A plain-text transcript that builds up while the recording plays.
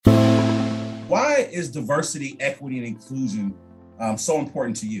why is diversity, equity, and inclusion so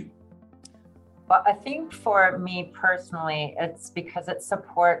important to you? Well, I think for me personally, it's because it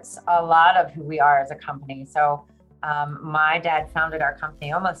supports a lot of who we are as a company. So my dad founded our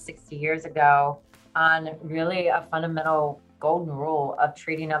company almost 60 years ago on really a fundamental golden rule of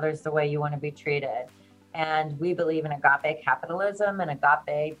treating others the way you want to be treated. And we believe in agape capitalism, and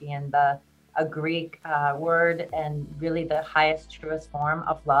agape being a Greek word and really the highest, truest form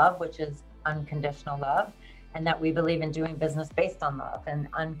of love, which is unconditional love, and that we believe in doing business based on love and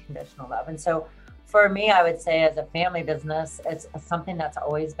unconditional love. And so for me, I would say as a family business, it's something that's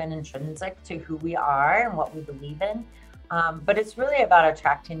always been intrinsic to who we are and what we believe in. But it's really about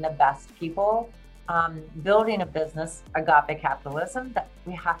attracting the best people, building a business, agape capitalism, that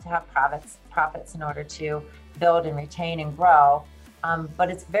we have to have profits in order to build and retain and grow.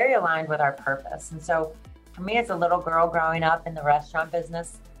 But it's very aligned with our purpose. And so for me, as a little girl growing up in the restaurant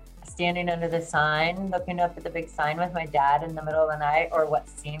business, standing under the sign, looking up at the big sign with my dad in the middle of the night, or what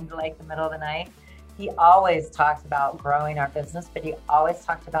seemed like the middle of the night, he always talked about growing our business, but he always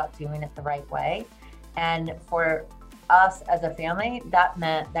talked about doing it the right way. And for us as a family, that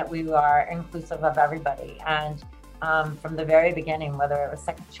meant that we are inclusive of everybody. And from the very beginning, whether it was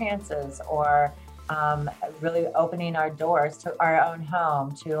second chances or really opening our doors to our own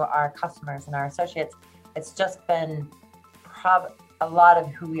home, to our customers and our associates, it's just been a lot of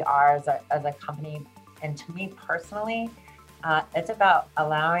who we are as a company. And to me personally, it's about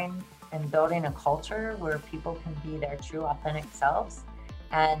allowing and building a culture where people can be their true, authentic selves.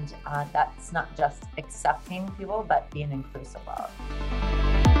 And that's not just accepting people, but being inclusive of.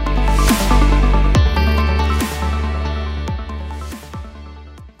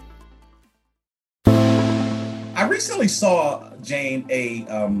 I recently saw, Jane, a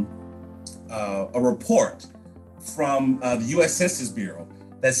report from the U.S. Census Bureau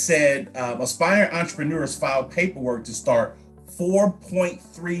that said aspiring entrepreneurs filed paperwork to start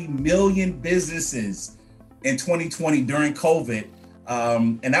 4.3 million businesses in 2020 during COVID.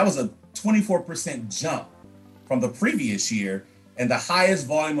 And that was a 24% jump from the previous year and the highest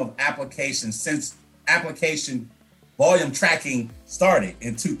volume of applications since application volume tracking started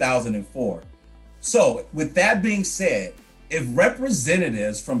in 2004. So with that being said, if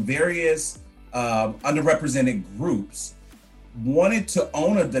representatives from various underrepresented groups wanted to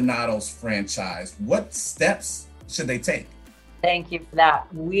own a Donato's franchise, what steps should they take? Thank you for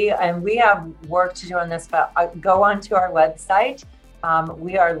that. We have work to do on this, but go onto our website.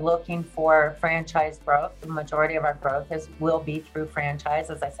 We are looking for franchise growth. The majority of our growth will be through franchise.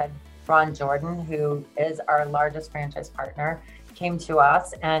 As I said, Ron Jordan, who is our largest franchise partner, came to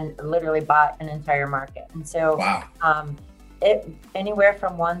us and literally bought an entire market. And so wow. Anywhere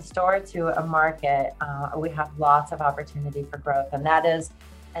from one store to a market, we have lots of opportunity for growth. And that is,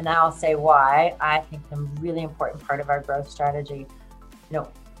 and I'll say why, I think a really important part of our growth strategy.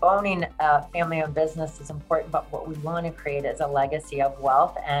 Owning a family-owned business is important, but what we want to create is a legacy of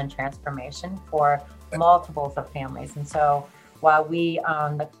wealth and transformation for multiples of families. And so while we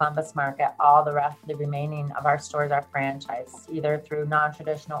own the Columbus market, all the remaining of our stores are franchised, either through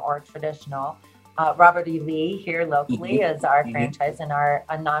non-traditional or traditional. Robert E. Lee here locally is our franchise in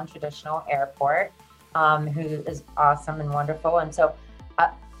a non-traditional airport, who is awesome and wonderful. And so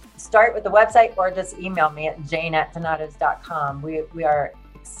start with the website or just email me at jane@donatos.com. We are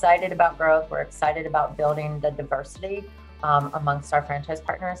excited about growth. We're excited about building the diversity amongst our franchise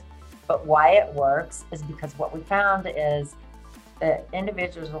partners. But why it works is because what we found is the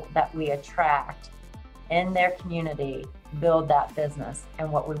individuals that we attract in their community build that business.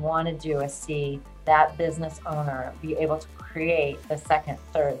 And what we want to do is see that business owner be able to create the second,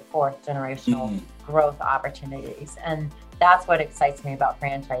 third, fourth generational growth opportunities. And that's what excites me about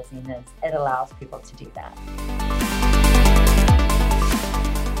franchising, is it allows people to do that.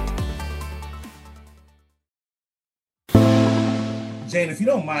 Jane, if you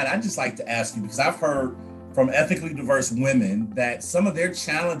don't mind, I'd just like to ask you, because I've heard from ethically diverse women that some of their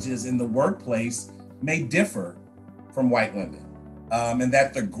challenges in the workplace may differ from white women, and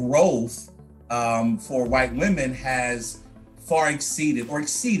that the growth for white women has far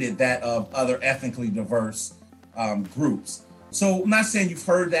exceeded that of other ethnically diverse groups. So I'm not saying you've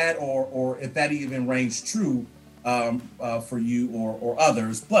heard that or if that even rings true for you or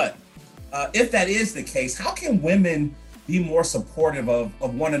others, but if that is the case, how can women be more supportive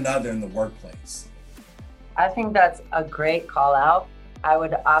of one another in the workplace? I think that's a great call out. I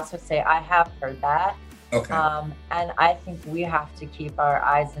would also say I have heard that. Okay. And I think we have to keep our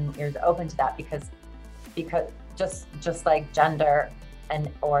eyes and ears open to that because just like gender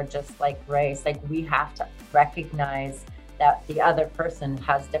or just like race, like we have to recognize that the other person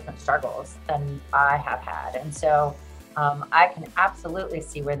has different struggles than I have had. And so I can absolutely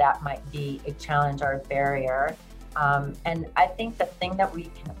see where that might be a challenge or a barrier. And I think the thing that we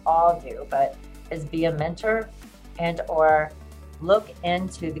can all do, but is be a mentor and or look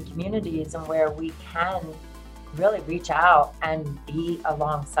into the communities and where we can really reach out and be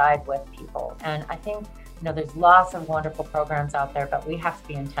alongside with people. And I think, there's lots of wonderful programs out there, but we have to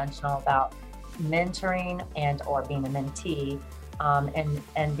be intentional about mentoring and or being a mentee,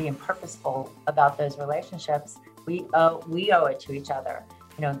 and being purposeful about those relationships. We owe it to each other.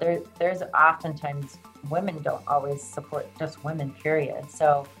 There's oftentimes women don't always support just women, period.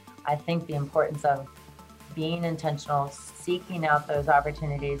 So I think the importance of being intentional, seeking out those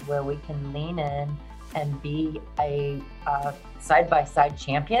opportunities where we can lean in and be a side-by-side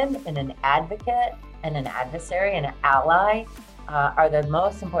champion and an advocate and an adversary and an ally are the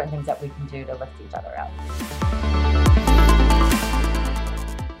most important things that we can do to lift each other up.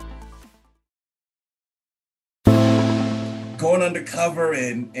 Going undercover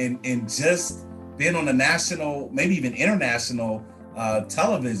and just being on a national, maybe even international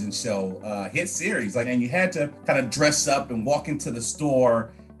television show, hit series, and you had to kind of dress up and walk into the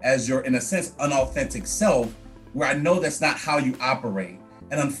store as your, in a sense, unauthentic self, where I know that's not how you operate.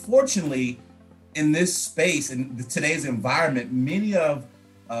 And unfortunately, in this space, in today's environment, many of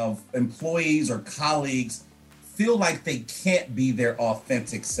employees or colleagues feel like they can't be their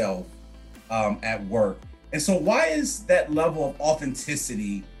authentic self at work. And so why is that level of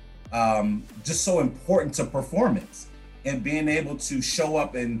authenticity just so important to performance and being able to show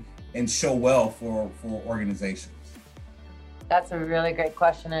up and show well for organizations? That's a really great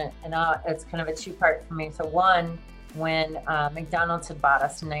question. And it's kind of a two-part for me. So one, when McDonald's had bought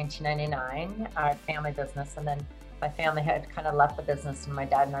us in 1999, our family business, and then my family had kind of left the business and my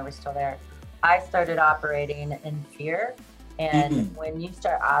dad and I were still there, I started operating in fear. And when you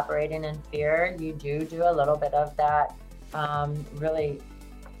start operating in fear, you do a little bit of that, really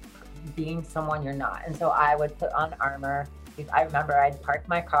being someone you're not. And so I would put on armor. I remember I'd park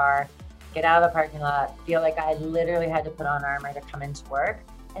my car, get out of the parking lot, feel like I literally had to put on armor to come into work.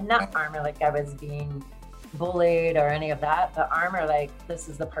 And not armor like I was being bullied or any of that, but armor like, this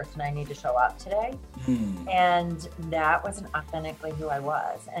is the person I need to show up today. And that wasn't authentically who I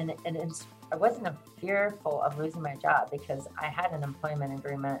was. And I wasn't fearful of losing my job because I had an employment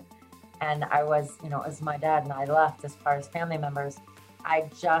agreement and I was, as my dad and I left as far as family members, I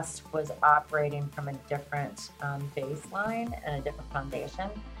just was operating from a different baseline and a different foundation.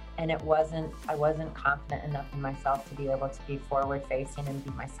 And I wasn't confident enough in myself to be able to be forward facing and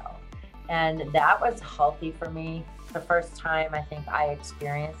be myself. And that was healthy for me. The first time I think I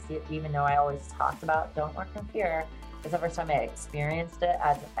experienced it, even though I always talked about don't work in fear, was the first time I experienced it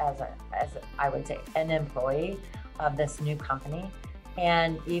as I would say, an employee of this new company.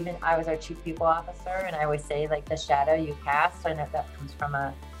 And even I was our chief people officer, and I always say like the shadow you cast. I know that comes from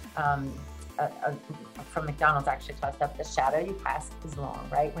from McDonald's actually taught us that the shadow you cast is long,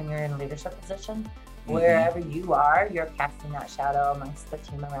 right? When you're in a leadership position, wherever you are, you're casting that shadow amongst the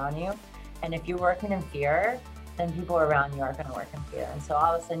team around you. And if you're working in fear, then people around you are going to work in fear. And so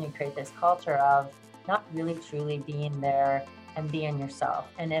all of a sudden you create this culture of not really truly being there and being yourself.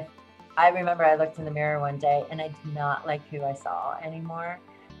 And if I remember I looked in the mirror one day and I did not like who I saw anymore.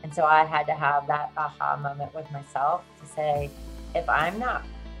 And so I had to have that aha moment with myself to say, if I'm not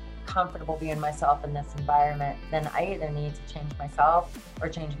comfortable being myself in this environment, then I either need to change myself or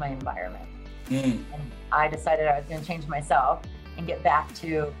change my environment. And I decided I was going to change myself and get back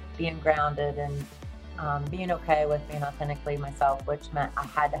to being grounded and being okay with being authentically myself, which meant I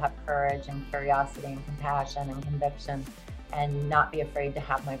had to have courage and curiosity and compassion and conviction and not be afraid to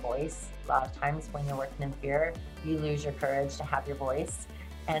have my voice. A lot of times when you're working in fear, you lose your courage to have your voice.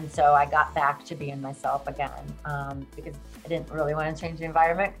 And so I got back to being myself again because I didn't really want to change the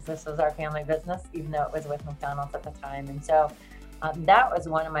environment because this was our family business, even though it was with McDonald's at the time. And so that was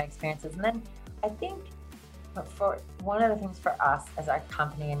one of my experiences. And then I think for one of the things for us as our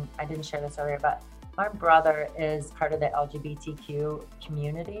company, and I didn't share this earlier, but my brother is part of the LGBTQ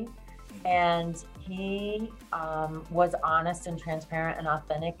community. And he was honest and transparent and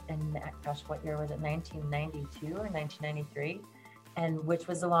authentic in, gosh, what year was it? 1992 or 1993, and which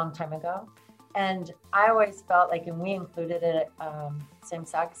was a long time ago. And I always felt like, and we included it,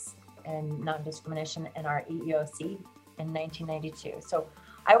 same-sex and non-discrimination in our EEOC in 1992. So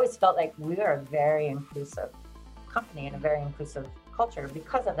I always felt like we are a very inclusive company and a very inclusive culture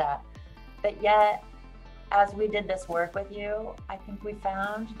because of that. But yet, as we did this work with you, I think we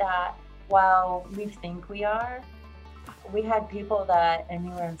found that while we think we are, we had people that, and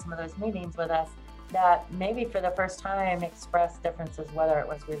you were in some of those meetings with us, that maybe for the first time expressed differences, whether it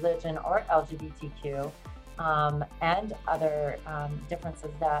was religion or LGBTQ, and other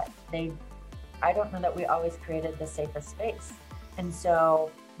differences that I don't know that we always created the safest space. And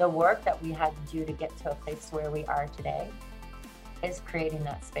so the work that we had to do to get to a place where we are today is creating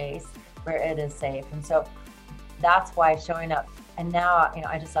that space where it is safe. And so that's why showing up. And now,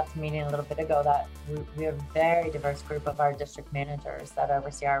 I just left a meeting a little bit ago that we have a very diverse group of our district managers that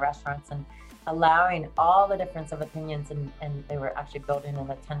oversee our restaurants, and allowing all the difference of opinions, and they were actually building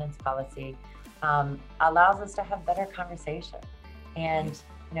an attendance policy, allows us to have better conversation. And,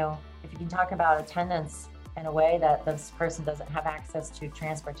 if you can talk about attendance in a way that this person doesn't have access to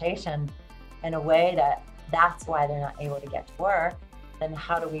transportation, in a way that's why they're not able to get to work, then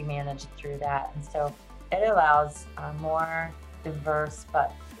how do we manage through that? And so it allows more diverse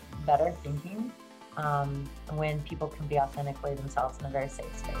but better thinking when people can be authentically themselves in a very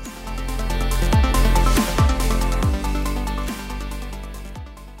safe space.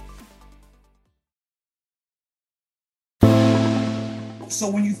 So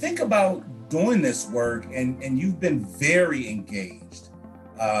when you think about doing this work, and you've been very engaged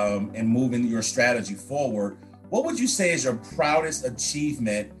in moving your strategy forward, what would you say is your proudest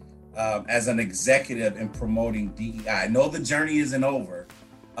achievement as an executive in promoting DEI? I know the journey isn't over,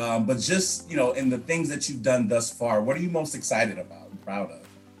 but just, in the things that you've done thus far, what are you most excited about and proud of?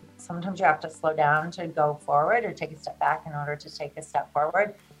 Sometimes you have to slow down to go forward, or take a step back in order to take a step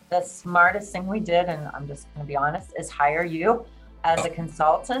forward. The smartest thing we did, and I'm just going to be honest, is hire you as a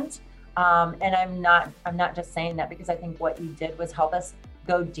consultant. And I'm not just saying that because I think what you did was help us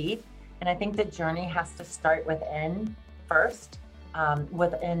go deep. And I think the journey has to start within first,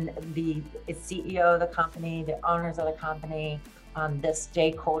 within the CEO of the company, the owners of the company, the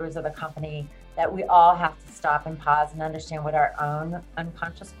stakeholders of the company, that we all have to stop and pause and understand what our own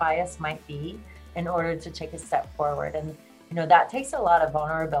unconscious bias might be in order to take a step forward. And, that takes a lot of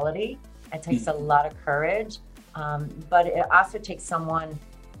vulnerability. It takes a lot of courage. But it also takes someone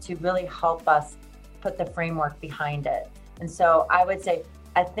to really help us put the framework behind it. And so I would say,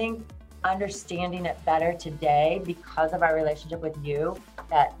 I think understanding it better today because of our relationship with you,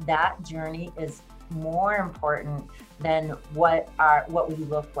 that journey is more important than what we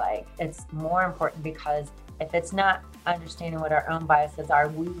look like. It's more important because if it's not understanding what our own biases are,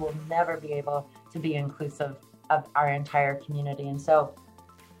 we will never be able to be inclusive of our entire community. And so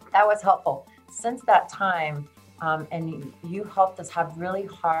that was helpful. Since that time, and you helped us have really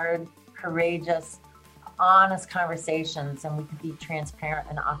hard, courageous, honest conversations, and we could be transparent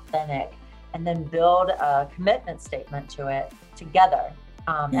and authentic, and then build a commitment statement to it together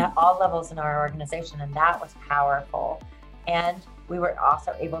at all levels in our organization. And that was powerful. And we were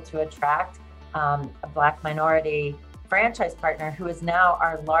also able to attract a Black minority franchise partner who is now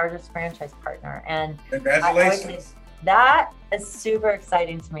our largest franchise partner. And congratulations. That is super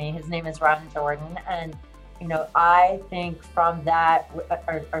exciting to me. His name is Ron Jordan. And I think from that,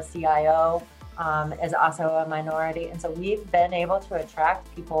 our CIO is also a minority. And so we've been able to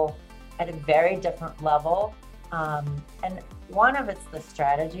attract people at a very different level. And one of it's the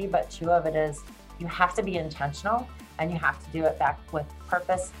strategy, but two of it is you have to be intentional, and you have to do it back with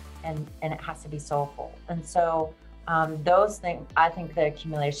purpose, and it has to be soulful. And so those things, I think the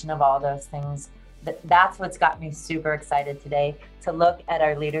accumulation of all those things, that's what's got me super excited today to look at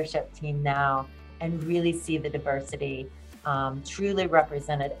our leadership team now and really see the diversity truly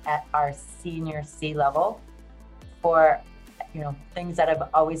represented at our senior C level for, things that I've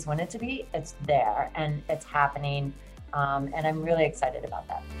always wanted to be. It's there and it's happening. And I'm really excited about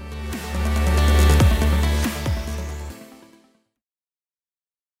that.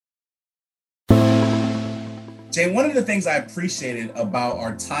 Jane, one of the things I appreciated about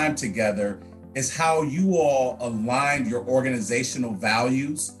our time together is how you all aligned your organizational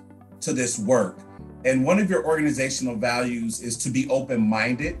values to this work. And one of your organizational values is to be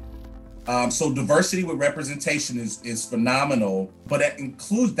open-minded. So diversity with representation is phenomenal, but that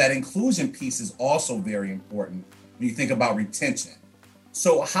inclusion piece is also very important when you think about retention.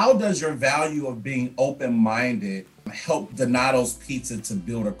 So how does your value of being open-minded help Donato's Pizza to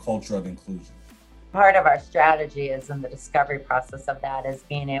build a culture of inclusion? Part of our strategy is in the discovery process of that is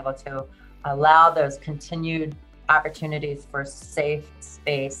being able to allow those continued opportunities for safe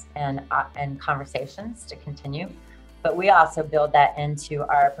space and conversations to continue. But we also build that into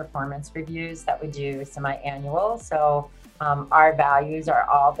our performance reviews that we do semi-annual. So our values are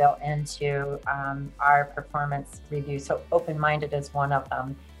all built into our performance review. So open-minded is one of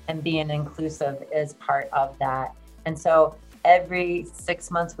them, and being inclusive is part of that. And so every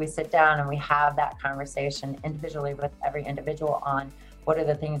 6 months we sit down and we have that conversation individually with every individual on what are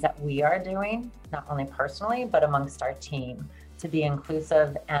the things that we are doing, not only personally, but amongst our team to be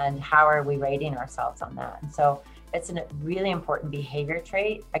inclusive, and how are we rating ourselves on that? And so it's a really important behavior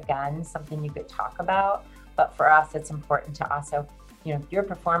trait. Again, something you could talk about, but for us, it's important to also, your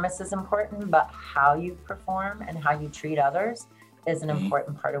performance is important, but how you perform and how you treat others is an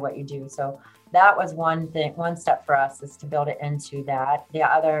important part of what you do. So that was one step for us, is to build it into that. The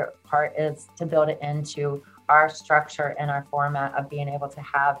other part is to build it into our structure and our format of being able to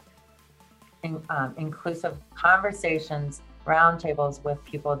have inclusive conversations, roundtables with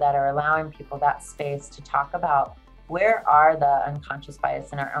people that are allowing people that space to talk about where are the unconscious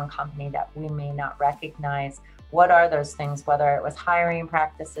bias in our own company that we may not recognize. What are those things, whether it was hiring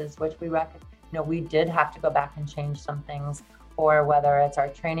practices, which we did have to go back and change some things, or whether it's our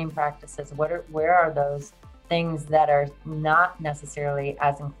training practices, where are those things that are not necessarily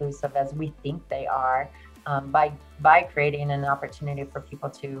as inclusive as we think they are, by creating an opportunity for people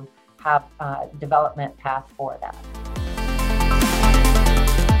to have a development path for that.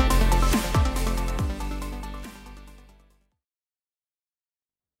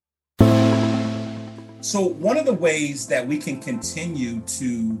 So one of the ways that we can continue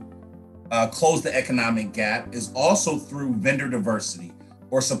to close the economic gap is also through vendor diversity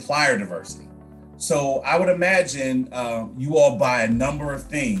or supplier diversity. So I would imagine you all buy a number of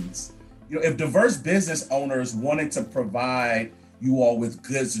things. If diverse business owners wanted to provide you all with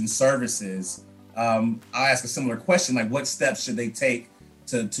goods and services, I'll ask a similar question, like what steps should they take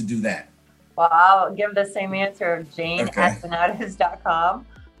to do that? Well, I'll give the same answer, jane@donatas.com.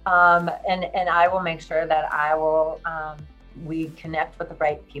 And I will make sure that we connect with the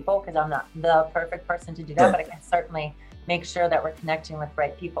right people, because I'm not the perfect person to do that, but I can certainly make sure that we're connecting with the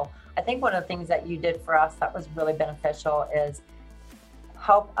right people. I think one of the things that you did for us that was really beneficial is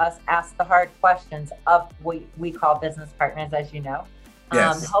help us ask the hard questions of what we call business partners, as you know.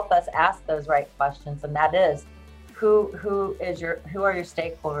 Yes. Help us ask those right questions, and that is who are your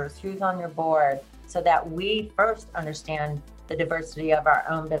stakeholders, who's on your board, so that we first understand the diversity of our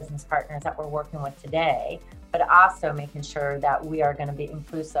own business partners that we're working with today, but also making sure that we are going to be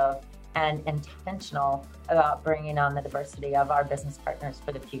inclusive and intentional about bringing on the diversity of our business partners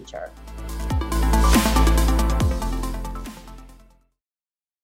for the future.